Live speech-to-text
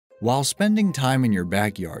While spending time in your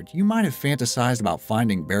backyard, you might have fantasized about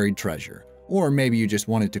finding buried treasure. Or maybe you just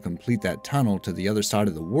wanted to complete that tunnel to the other side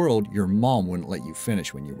of the world your mom wouldn't let you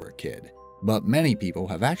finish when you were a kid. But many people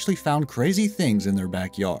have actually found crazy things in their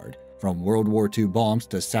backyard, from World War II bombs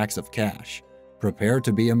to sacks of cash. Prepare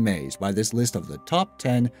to be amazed by this list of the top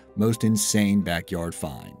 10 most insane backyard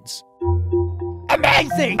finds.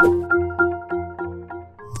 Amazing!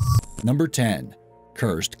 Number 10.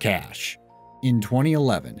 Cursed cash. In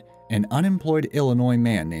 2011, an unemployed Illinois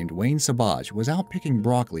man named Wayne Sabaj was out picking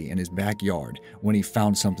broccoli in his backyard when he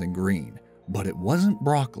found something green. But it wasn't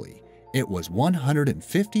broccoli. It was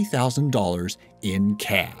 $150,000 in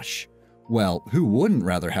cash. Well, who wouldn't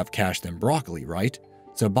rather have cash than broccoli, right?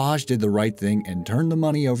 Sabaj did the right thing and turned the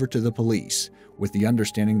money over to the police, with the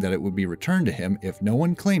understanding that it would be returned to him if no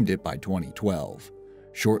one claimed it by 2012.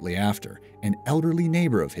 Shortly after, an elderly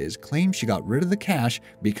neighbor of his claimed she got rid of the cash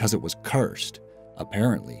because it was cursed.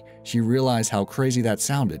 Apparently, she realized how crazy that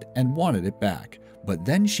sounded and wanted it back, but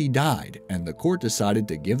then she died and the court decided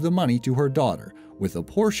to give the money to her daughter, with a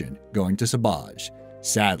portion going to Sabaj.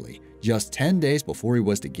 Sadly, just 10 days before he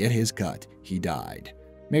was to get his cut, he died.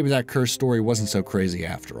 Maybe that cursed story wasn't so crazy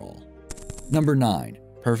after all. Number 9.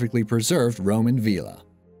 Perfectly preserved Roman villa.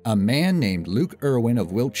 A man named Luke Irwin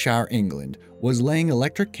of Wiltshire, England, was laying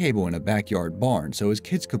electric cable in a backyard barn so his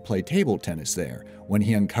kids could play table tennis there when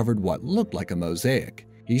he uncovered what looked like a mosaic.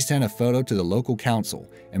 He sent a photo to the local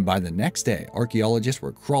council, and by the next day, archaeologists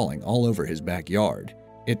were crawling all over his backyard.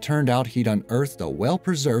 It turned out he'd unearthed a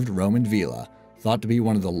well-preserved Roman villa, thought to be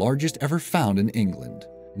one of the largest ever found in England.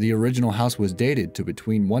 The original house was dated to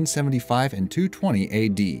between 175 and 220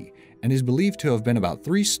 AD, and is believed to have been about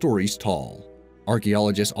 3 stories tall.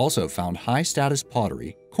 Archaeologists also found high-status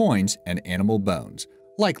pottery, coins, and animal bones,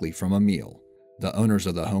 likely from a meal. The owners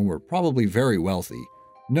of the home were probably very wealthy.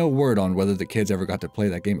 No word on whether the kids ever got to play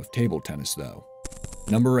that game of table tennis, though.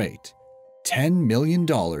 Number 8. $10 million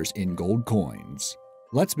in gold coins.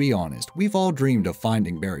 Let's be honest, we've all dreamed of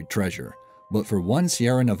finding buried treasure, but for one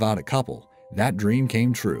Sierra Nevada couple, that dream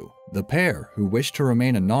came true. The pair, who wished to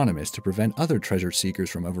remain anonymous to prevent other treasure seekers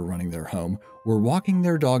from overrunning their home, were walking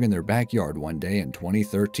their dog in their backyard one day in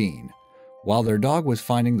 2013. While their dog was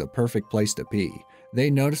finding the perfect place to pee, they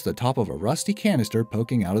noticed the top of a rusty canister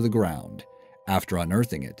poking out of the ground. After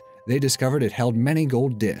unearthing it, they discovered it held many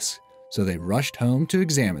gold discs, so they rushed home to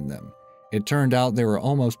examine them. It turned out they were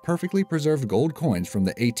almost perfectly preserved gold coins from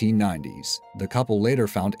the 1890s. The couple later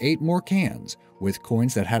found 8 more cans, with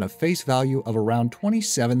coins that had a face value of around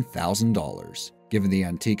 $27,000. Given the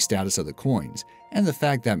antique status of the coins, and the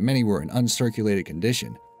fact that many were in uncirculated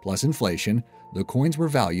condition, plus inflation, the coins were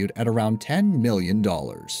valued at around $10 million.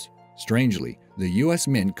 Strangely, the US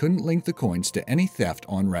Mint couldn't link the coins to any theft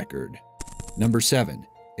on record. Number 7.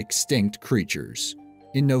 Extinct creatures.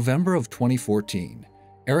 In November of 2014,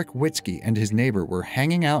 Eric Witzke and his neighbor were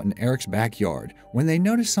hanging out in Eric's backyard when they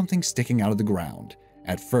noticed something sticking out of the ground.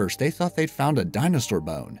 At first, they thought they'd found a dinosaur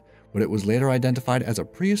bone, but it was later identified as a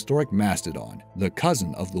prehistoric mastodon, the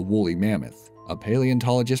cousin of the woolly mammoth. A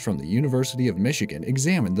paleontologist from the University of Michigan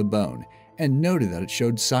examined the bone and noted that it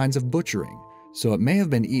showed signs of butchering, so it may have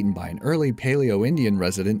been eaten by an early Paleo-Indian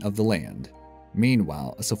resident of the land.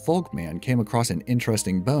 Meanwhile, a Suffolk man came across an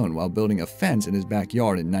interesting bone while building a fence in his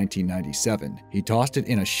backyard in 1997. He tossed it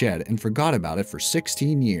in a shed and forgot about it for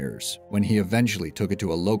 16 years, when he eventually took it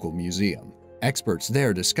to a local museum. Experts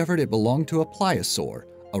there discovered it belonged to a pliosaur,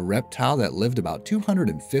 a reptile that lived about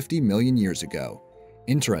 250 million years ago.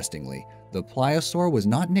 Interestingly, the pliosaur was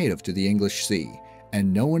not native to the English Sea,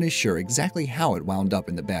 and no one is sure exactly how it wound up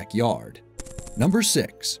in the backyard. Number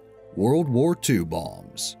 6. World War II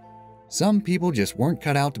bombs. Some people just weren't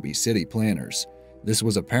cut out to be city planners. This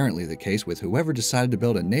was apparently the case with whoever decided to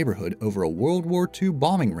build a neighborhood over a World War II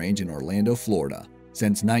bombing range in Orlando, Florida.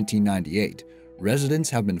 Since 1998, residents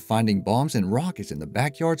have been finding bombs and rockets in the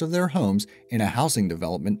backyards of their homes in a housing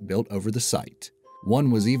development built over the site.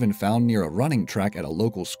 One was even found near a running track at a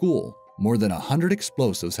local school. More than 100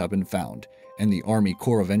 explosives have been found, and the Army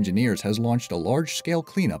Corps of Engineers has launched a large-scale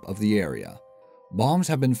cleanup of the area. Bombs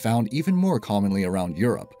have been found even more commonly around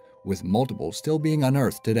Europe, with multiple still being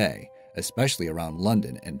unearthed today, especially around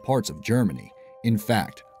London and parts of Germany. In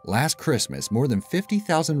fact, last Christmas, more than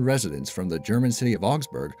 50,000 residents from the German city of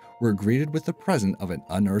Augsburg were greeted with the presence of an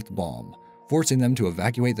unearthed bomb, forcing them to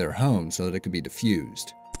evacuate their homes so that it could be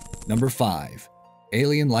defused. Number 5.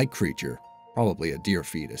 Alien-like creature, probably a deer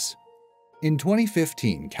fetus. In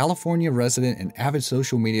 2015, California resident and avid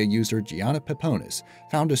social media user Gianna Peponis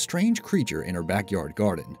found a strange creature in her backyard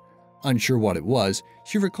garden. Unsure what it was,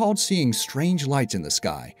 she recalled seeing strange lights in the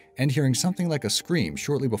sky and hearing something like a scream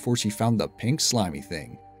shortly before she found the pink slimy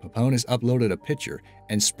thing. Peponis uploaded a picture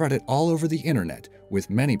and spread it all over the internet, with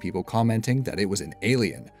many people commenting that it was an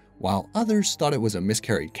alien, while others thought it was a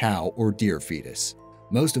miscarried cow or deer fetus.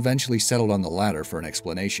 Most eventually settled on the latter for an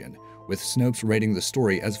explanation, with Snopes rating the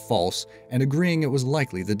story as false and agreeing it was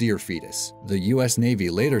likely the deer fetus. The US Navy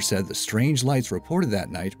later said the strange lights reported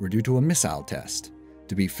that night were due to a missile test.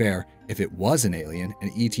 To be fair, if it was an alien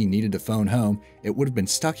and ET needed to phone home, it would have been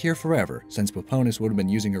stuck here forever, since Peponis would have been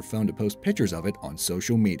using her phone to post pictures of it on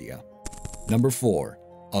social media. Number 4.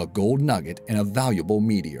 A gold nugget and a valuable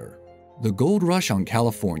meteor. The gold rush on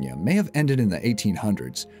California may have ended in the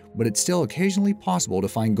 1800s, but it's still occasionally possible to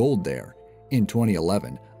find gold there. In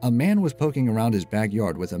 2011, a man was poking around his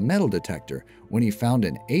backyard with a metal detector when he found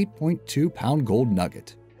an 8.2-pound gold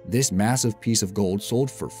nugget. This massive piece of gold sold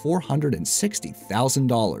for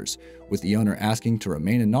 $460,000, with the owner asking to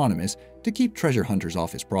remain anonymous to keep treasure hunters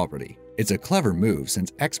off his property. It's a clever move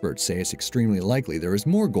since experts say it's extremely likely there is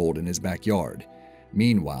more gold in his backyard.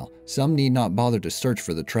 Meanwhile, some need not bother to search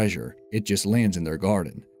for the treasure, it just lands in their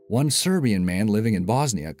garden. One Serbian man living in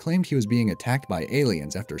Bosnia claimed he was being attacked by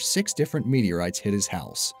aliens after 6 different meteorites hit his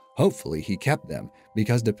house. Hopefully he kept them,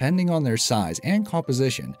 because depending on their size and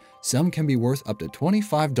composition, some can be worth up to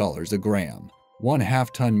 $25 a gram. One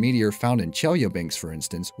half-ton meteor found in Chelyabinsk, for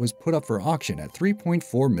instance, was put up for auction at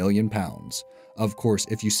 £3.4 million. Of course,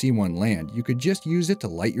 if you see one land, you could just use it to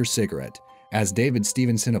light your cigarette, as David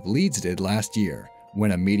Stevenson of Leeds did last year,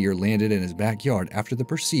 when a meteor landed in his backyard after the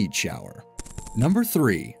Perseid shower. Number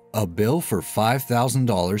 3. A bill for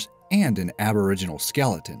 $5,000 and an Aboriginal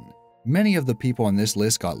skeleton. Many of the people on this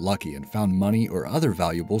list got lucky and found money or other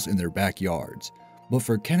valuables in their backyards. But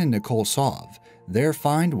for Ken and Nicole Sov, their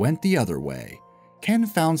find went the other way. Ken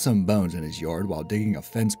found some bones in his yard while digging a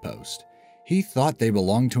fence post. He thought they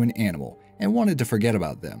belonged to an animal and wanted to forget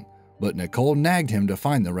about them, but Nicole nagged him to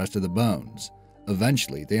find the rest of the bones.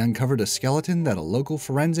 Eventually, they uncovered a skeleton that a local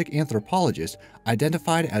forensic anthropologist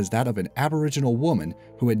identified as that of an Aboriginal woman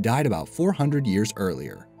who had died about 400 years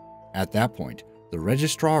earlier. At that point, the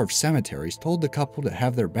Registrar of Cemeteries told the couple to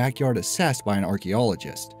have their backyard assessed by an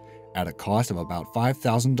archaeologist, at a cost of about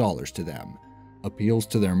 $5,000 to them. Appeals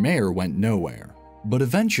to their mayor went nowhere. But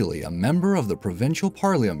eventually, a member of the provincial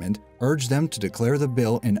parliament urged them to declare the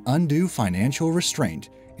bill an undue financial restraint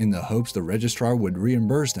in the hopes the registrar would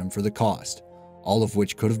reimburse them for the cost, all of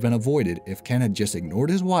which could have been avoided if Ken had just ignored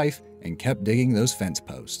his wife and kept digging those fence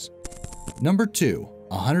posts. Number 2.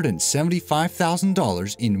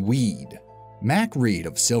 $175,000 in weed. Mac Reed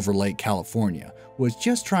of Silver Lake, California, was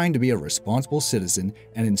just trying to be a responsible citizen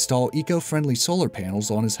and install eco-friendly solar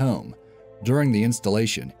panels on his home. During the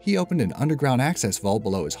installation, he opened an underground access vault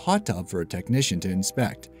below his hot tub for a technician to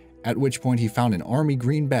inspect, at which point he found an army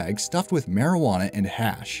green bag stuffed with marijuana and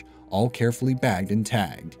hash, all carefully bagged and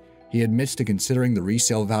tagged. He admits to considering the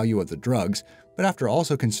resale value of the drugs, but after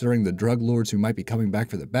also considering the drug lords who might be coming back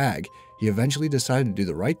for the bag, he eventually decided to do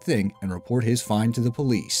the right thing and report his find to the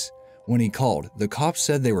police. When he called, the cops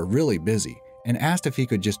said they were really busy and asked if he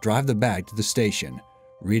could just drive the bag to the station.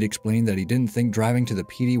 Reed explained that he didn't think driving to the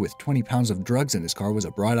PD with 20 pounds of drugs in his car was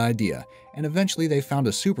a bright idea, and eventually they found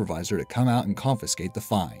a supervisor to come out and confiscate the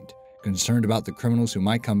find. Concerned about the criminals who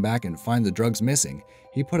might come back and find the drugs missing,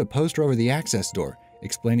 he put a poster over the access door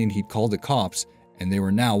explaining he'd called the cops and they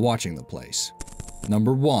were now watching the place.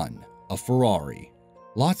 Number 1. A Ferrari.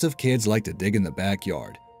 Lots of kids like to dig in the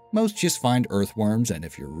backyard. Most just find earthworms and,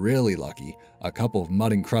 if you're really lucky, a couple of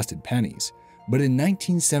mud-encrusted pennies. But in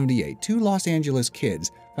 1978, 2 Los Angeles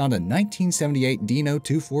kids found a 1978 Dino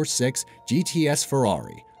 246 GTS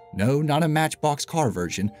Ferrari. No, not a Matchbox car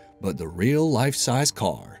version, but the real life-size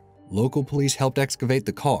car. Local police helped excavate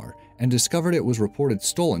the car and discovered it was reported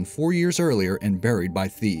stolen 4 years earlier and buried by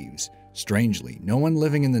thieves. Strangely, no one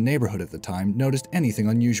living in the neighborhood at the time noticed anything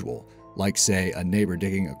unusual, like, say, a neighbor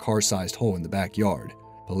digging a car-sized hole in the backyard.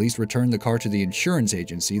 Police returned the car to the insurance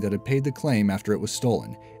agency that had paid the claim after it was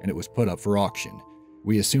stolen, and it was put up for auction.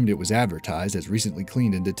 We assumed it was advertised as recently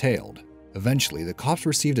cleaned and detailed. Eventually, the cops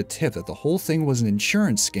received a tip that the whole thing was an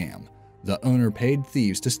insurance scam. The owner paid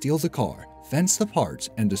thieves to steal the car, fence the parts,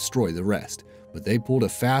 and destroy the rest, but they pulled a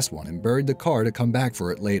fast one and buried the car to come back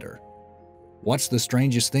for it later. What's the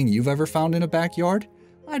strangest thing you've ever found in a backyard?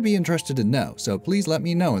 I'd be interested to know, so please let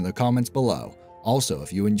me know in the comments below. Also,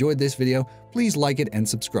 if you enjoyed this video, please like it and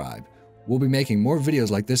subscribe. We'll be making more videos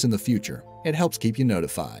like this in the future. It helps keep you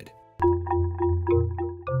notified.